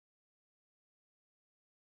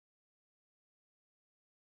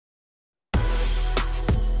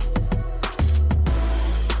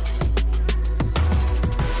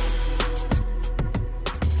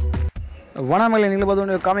வணாமல் நீங்கள்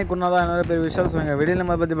பார்த்தோம் காமிக் குருநாதா என்னோட பேர் விஷால். சொல்லுங்கள் வெளியில்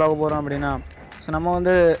நம்ம பற்றி பார்க்க போகிறோம் அப்படின்னா நம்ம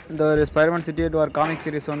வந்து இந்த ஒரு ஸ்பைடர்மேன் சிட்டி டு ஒரு காமிக்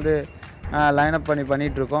சீரிஸ் வந்து லைன் அப்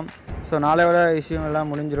பண்ணிகிட்ருக்கோம். ஸோ நாளையோட இஷ்யூ எல்லாம்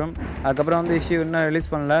முடிஞ்சிடும். அதுக்கப்புறம் வந்து இஷ்யூ இன்னும்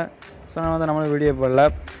ரிலீஸ் பண்ணல. ஸோ நான் வந்து நம்மளும் வீடியோ போடல.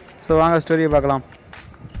 ஸோ வாங்க ஸ்டோரியை பார்க்கலாம்.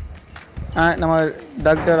 நம்ம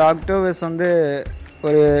டாக்டர் ஆக்டோபஸ் வந்து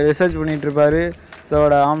ஒரு ரிசர்ச் பண்ணிகிட்ருப்பார். ஸோ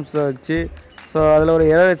அவரோட ஆர்ம்ஸை வச்சு. ஸோ அதில் ஒரு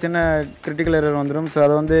சின்ன கிரிட்டிக்கல் எரர் வந்துடும். ஸோ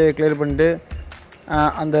அதை வந்து கிளியர் பண்ணிட்டு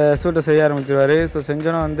அந்த சூட்டை செய்ய ஆரம்பிச்சிடுவார். ஸோ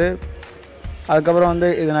செஞ்சோன்னா வந்து அதுக்கப்புறம் வந்து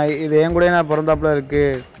இது என் கூட நான் பிறந்தாப்புல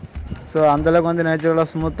இருக்குது. ஸோ அந்தளவுக்கு வந்து நேச்சுரலாக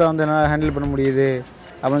ஸ்மூத்தாக வந்து என்னால் ஹேண்டில் பண்ண முடியுது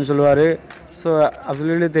அப்படின்னு சொல்லுவார். ஸோ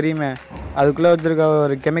அப்சல்யூட்லி தெரியுமே, அதுக்குள்ளே வச்சுருக்க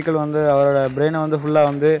ஒரு கெமிக்கல் வந்து அவரோட பிரெயினை வந்து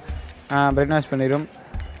ஃபுல்லாக வந்து பிரெயின் வாஷ் பண்ணிடும்.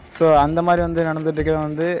 ஸோ அந்த மாதிரி வந்து நடந்துகிட்ருக்கே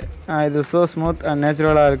வந்து இது ஸோ ஸ்மூத் அண்ட்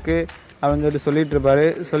நேச்சுரலாக இருக்குது அப்படின்னு சொல்லிகிட்ருப்பார்.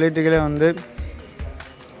 சொல்லிகிட்ருக்கே வந்து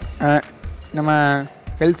நம்ம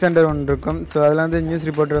ஹெல்த் சென்டர் ஒன்று இருக்கும். ஸோ அதில் வந்து நியூஸ்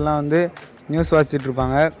ரிப்போர்ட்டர்லாம் வந்து நியூஸ்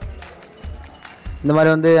வாசிச்சுட்ருப்பாங்க. இந்த மாதிரி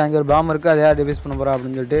வந்து அங்கே ஒரு பாம் இருக்குது, அதை யார் டிஃப்யூஸ் பண்ண போகிறா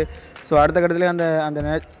அப்படின்னு சொல்லிட்டு. ஸோ அடுத்த கட்டத்துலேயே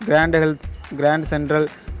அந்த கிராண்ட் சென்ட்ரல்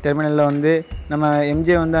டெர்மினலில் வந்து நம்ம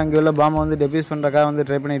எம்ஜே வந்து அங்கே உள்ள பாமை வந்து டிஃப்யூஸ் பண்ணுறக்காக வந்து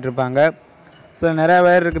ட்ரை பண்ணிகிட்ருப்பாங்க. ஸோ நிறையா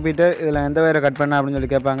வயர் இருக்குது பீட்டர், இதில் எந்த வயரை கட் பண்ண அப்படின்னு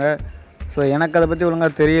சொல்லி கேட்பாங்க. ஸோ எனக்கு அதை பற்றி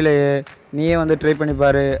ஒழுங்காக தெரியலையே, நீயே வந்து ட்ரை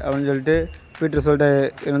பண்ணிப்பார் அப்படின்னு சொல்லிட்டு பீட்டர் சொல்லிட்டு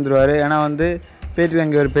இருந்துருவார். ஏன்னா வந்து பீட்டருக்கு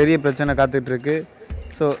அங்கே ஒரு பெரிய பிரச்சனை காத்துட்ருக்கு.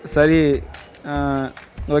 ஸோ சரி,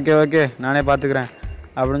 ஓகே நானே பார்த்துக்கிறேன்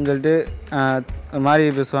அப்படின்னு சொல்லிட்டு ஒரு மாதிரி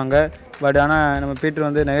பேசுவாங்க. பட் ஆனால் நம்ம பீட்டர்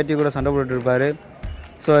வந்து நெகட்டிவ் கூட சண்டை போட்டுருப்பார்.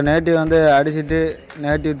 ஸோ நெகட்டிவ் வந்து அடிச்சுட்டு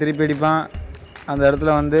நெகட்டிவ் திருப்பி அடிப்பான். அந்த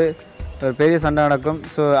இடத்துல வந்து ஒரு பெரிய சண்டை நடக்கும்.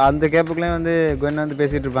 ஸோ அந்த கேப்புக்குள்ளேயும் வந்து குவென் வந்து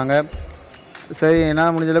பேசிகிட்டு இருப்பாங்க. சரி,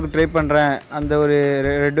 என்னால் முடிஞ்ச அளவுக்கு ட்ரை பண்ணுறேன், அந்த ஒரு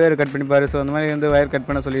ரெட் ஒயர் கட் பண்ணிப்பார். ஸோ அந்த மாதிரி வந்து ஒயர் கட்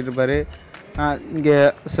பண்ண சொல்லிட்டு இருப்பார். இங்கே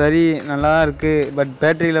சரி நல்லா இருக்குது, பட்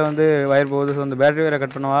பேட்டரியில் வந்து வயர் போகுது. ஸோ அந்த பேட்டரி வயரை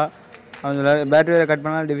கட் பண்ணவா அப்படின்னு சொல்லுவார். பேட்டரி வயரை கட்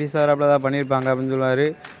பண்ணால் டிஃபீஸ் ஆகிறாப்புல தான் பண்ணியிருப்பாங்க அப்படின்னு சொல்லுவார்.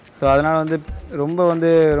 ஸோ அதனால் வந்து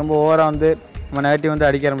ரொம்ப ஓவராக வந்து நம்ம நெகட்டிவ் வந்து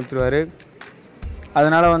அடிக்க ஆரம்பிச்சிருவார்.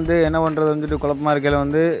 அதனால் வந்து என்ன பண்ணுறது வந்துட்டு குழப்பமாக இருக்கையில்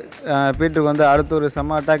வந்து பீட்டருக்கு வந்து அடுத்து ஒரு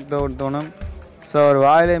செம்ம அட்டாக் தோணும். ஸோ அவர்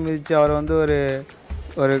வாயிலே மிதித்து அவர் வந்து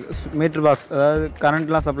ஒரு மீட்ரு பாக்ஸ், அதாவது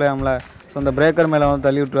கரண்ட்லாம் சப்ளை ஆகும்ல, ஸோ அந்த பிரேக்கர் மேலே வந்து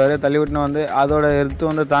தள்ளி விட்டுருவார். தள்ளி விட்டுனா வந்து அதோட எர்த்து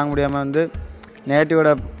வந்து தாங்க முடியாமல் வந்து நெகட்டிவோட,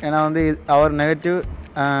 ஏன்னா வந்து அவர் நெகட்டிவ்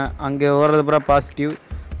அங்கே ஓடுறது பூரா பாசிட்டிவ்.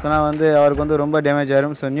 ஸோ நான் வந்து அவருக்கு வந்து ரொம்ப டேமேஜ்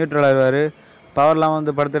ஆகிடும். So neutral ஆகிடுவார். பவர்லாம்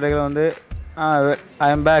வந்து படுத்துகிட்ட வந்து I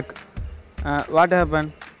am back, what happen,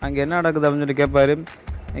 அங்கே என்ன நடக்குது அப்படின்னு சொல்லி கேட்பார்.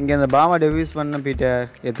 இங்கே அந்த பாமை டிஃப்யூஸ் பண்ண பீட்டர்,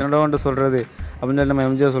 எத்தனை தடவை சொல்கிறது அப்படின்னு சொல்லி நம்ம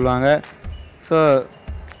எம்ஜிஆர் சொல்லுவாங்க. ஸோ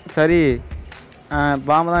சரி,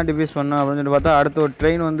 பாம்பை தான் டிஃப்யூஸ் பண்ணோம் அப்படின்னு சொல்லிட்டு பார்த்தா அடுத்து ஒரு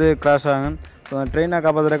ட்ரெயின் வந்து கிராஷ் ஆகும். ஸோ அந்த ட்ரெயினை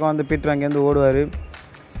காப்பாற்றுறதுக்காக வந்து பீட்டர் அங்கேருந்து ஓடுவார்.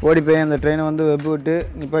 ஓடி போய் அந்த ட்ரெயினை வந்து வெப்பு விட்டு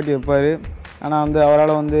நிப்பாட்டி வைப்பார். ஆனால் வந்து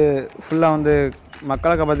அவரால் வந்து ஃபுல்லாக வந்து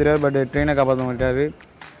மக்களை காப்பாற்றிடுவார், பட் ட்ரெயினை காப்பாற்ற மாட்டார்.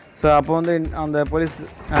 ஸோ அப்போ வந்து அந்த போலீஸ்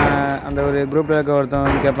அந்த ஒரு குரூப்பில் இருக்க ஒருத்தவங்க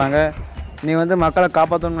வந்து கேட்பாங்க, நீ வந்து மக்களை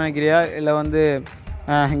காப்பாற்றணும்னு நினைக்கிறியா, இல்லை வந்து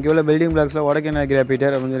இங்கே உள்ள பில்டிங் பிளாக்ஸில் உடைக்க நினைக்கிறியா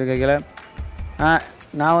பீட்டர் அப்படின்னு சொல்லி கேட்கல.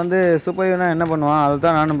 நான் வந்து சூப்பர் ஹீரோனா என்ன பண்ணுவான், அதை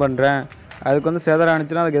தான் நானும் பண்ணுறேன், அதுக்கு வந்து சேதாரம்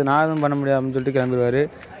அனுப்பிச்சுன்னா அதுக்கு நான் எதுவும் பண்ண முடியாது அப்படின்னு சொல்லிட்டு கிளம்பிடுவார்.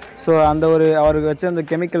 ஸோ அந்த அவருக்கு வச்ச அந்த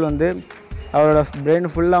கெமிக்கல் வந்து அவரோட பிரெயின்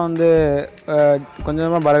ஃபுல்லாக வந்து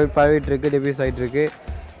கொஞ்சமாக பரவிட்டுருக்கு, டிஃப்யூஸ் ஆகிட்டுருக்கு,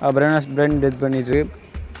 பிரெயின் டெத் பண்ணிட்டுருக்கு.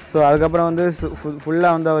 ஸோ அதுக்கப்புறம் வந்து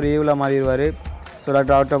ஃபுல்லாக வந்து அவர் evil மாறிடுவார். So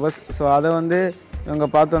doctor octopus. So அதை வந்து இவங்க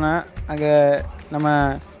பார்த்தோன்னே அங்கே நம்ம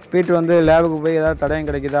பீட்டர் வந்து லேபுக்கு போய் ஏதாவது தடயம்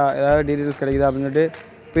கிடைக்குதா, ஏதாவது டீட்டெயில்ஸ் கிடைக்குதா அப்படின்னு சொல்லிட்டு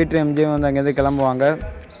பீட்டர் எம்ஜியும் வந்து அங்கேருந்து கிளம்புவாங்க.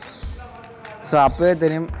 ஸோ அப்போவே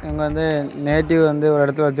தெரியும் இவங்க வந்து நேட்டிவ் வந்து ஒரு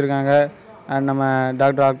இடத்துல வச்சுருக்காங்க, அண்ட் நம்ம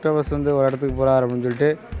டாக்டர் ஆக்டோபஸ் வந்து ஒரு இடத்துக்கு போகிறார் அப்படின்னு சொல்லிட்டு.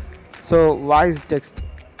 ஸோ வாய்ஸ் டெக்ஸ்ட்,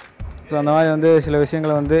 ஸோ அந்த மாதிரி வந்து சில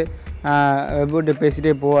விஷயங்களை வந்து வெப்விட்டு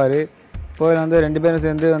பேசிகிட்டே போவார். போயில் வந்து 2 பேரும்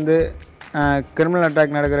சேர்ந்து வந்து கிரிமினல்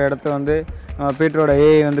அட்டாக் நடக்கிற இடத்த வந்து பீட்டரோட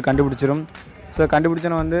ஏஐ வந்து கண்டுபிடிச்சிரும். ஸோ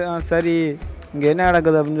கண்டுபிடிச்சோன்னு வந்து சரி இங்கே என்ன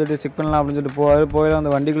நடக்குது அப்படின்னு சொல்லிட்டு செக் பண்ணலாம் அப்படின்னு சொல்லிட்டு போவார். போயில்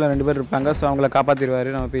அந்த வண்டிக்குள்ளே 2 பேர் இருப்பாங்க. ஸோ அவங்கள காப்பாற்றிடுவார்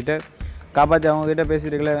நம்ம பீட்டர். காப்பாற்றி அவங்ககிட்ட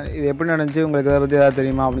பேசிட்டுருக்கல, இது எப்படி நடந்துச்சு, உங்களுக்கு இதை பற்றி ஏதாவது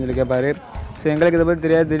தெரியுமா அப்படின்னு சொல்லி கேட்பார். ஸோ எங்களுக்கு இதை பற்றி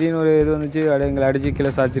தெரியாது, திடீர்னு ஒரு இது வந்துச்சு, எங்களை அடிச்சு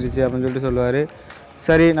கீழே சாச்சிருச்சு அப்படின்னு சொல்லிட்டு சொல்லுவார்.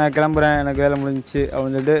 சரி நான் கிளம்புறேன், எனக்கு வேலை முடிஞ்சிச்சு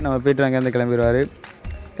அப்படின்னு சொல்லிட்டு நம்ம பீட்டர் அங்கேருந்து கிளம்பிடுவார்.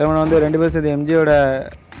 கிளம்புன வந்து 2 பேரும் சேர்ந்து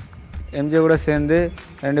எம்ஜே கூட சேர்ந்து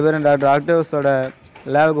 2 பேரும் டாக்டர் ஆக்டோபஸோட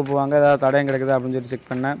லேபுக்கு போவாங்க. ஏதாவது தடயம் கிடைக்குதா அப்படின்னு சொல்லி செக்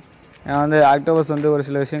பண்ணேன். நான் வந்து ஆக்டோபஸ் வந்து ஒரு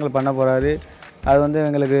சில விஷயங்கள் பண்ண போகிறாரு, அது வந்து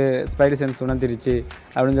எங்களுக்கு ஸ்பைடி சென்ஸ் உணர்த்திருச்சு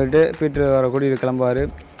அப்படின்னு சொல்லிட்டு பீட்டர் அவரை கூட்டிகிட்டு கிளம்புவார்.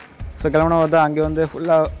 ஸோ கிளம்புனா பார்த்தா அங்கே வந்து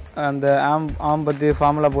ஃபுல்லாக அந்த ஆம் பற்றி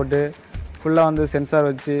ஃபார்முலா போட்டு ஃபுல்லாக வந்து சென்சார்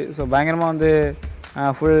வச்சு, ஸோ பயங்கரமாக வந்து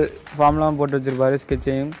ஃபுல் ஃபார்முலாம் போட்டு வச்சுருப்பார்,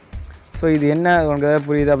 ஸ்கெட்சையும். ஸோ இது என்ன உனக்கு எதாவது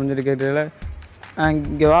புரியுது அப்படின்னு சொல்லி கேட்டதில்,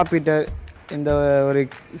 இங்கே வா பீட்டர், இந்த ஒரு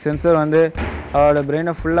சென்சர் வந்து அவரோட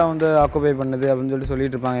பிரெயினை ஃபுல்லாக வந்து ஆக்குபை பண்ணுது அப்படின்னு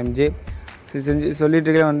சொல்லிட்டு இருப்பாங்க எம்ஜி. சொல்லிட்டு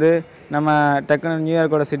இருக்க வந்து நம்ம டக்குன்னு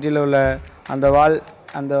நியூயார்க்கோட சிட்டியில் உள்ள அந்த வால்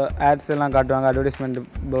அந்த ஆட்ஸ் எல்லாம் காட்டுவாங்க, அட்வர்டைஸ்மெண்ட்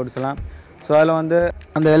போர்ட்ஸ் எல்லாம். ஸோ அதில் வந்து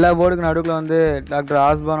அந்த எல்லா போர்டுக்கு நடுவில் வந்து டாக்டர்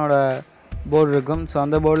ஆஸ்பானோட போர்டு இருக்கும். ஸோ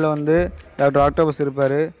அந்த போர்டில் வந்து டாக்டர் ஆக்டோபஸ்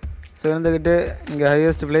இருப்பார். ஸோ இருந்துக்கிட்டு இங்கே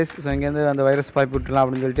ஹையஸ்ட் பிளேஸ், ஸோ இங்கேருந்து அந்த வைரஸ் பரப்பி விட்டுலாம்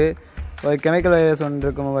அப்படின்னு சொல்லிட்டு ஒரு கெமிக்கல் வைரஸ் ஒன்று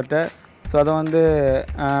இருக்கும் அவர்கிட்ட. ஸோ அதை வந்து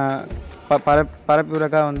பரப்பி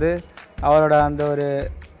விடக்காக வந்து அவரோட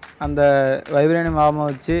அந்த வைப்ரேனியம் ஆமை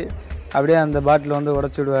வச்சு அப்படியே அந்த பாட்டில் வந்து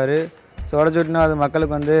உடச்சி விடுவார். ஸோ உடச்சி விட்டுனா அது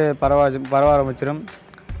மக்களுக்கு வந்து பரவ ஆரம்பிச்சிடும்.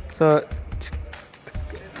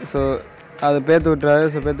 ஸோ அதை பேர்த்து விட்டுறாரு.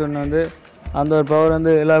 ஸோ பேர்த்து விட்டுன்னு வந்து அந்த ஒரு பவர்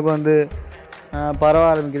வந்து எல்லாருக்கும் வந்து பரவ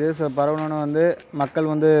ஆரம்பிக்குது. ஸோ பரவணுன்னு வந்து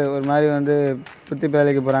மக்கள் வந்து ஒரு மாதிரி வந்து புத்தி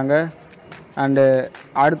பேலைக்கு போகிறாங்க. அண்டு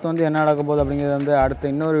அடுத்து வந்து என்ன நடக்க போகுது அப்படிங்கிறது வந்து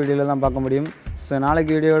அடுத்த இன்னொரு வீடியோவில் தான் பார்க்க முடியும். ஸோ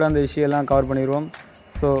நாளைக்கு வீடியோவோட அந்த இஷ்யூ எல்லாம் கவர் பண்ணிடுவோம்.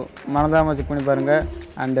 ஸோ மறந்தாமல் செக் பண்ணி பாருங்கள்.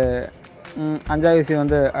 அண்டு 5வது விஷயம்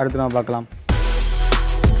வந்து அடுத்து நம்ம பார்க்கலாம்.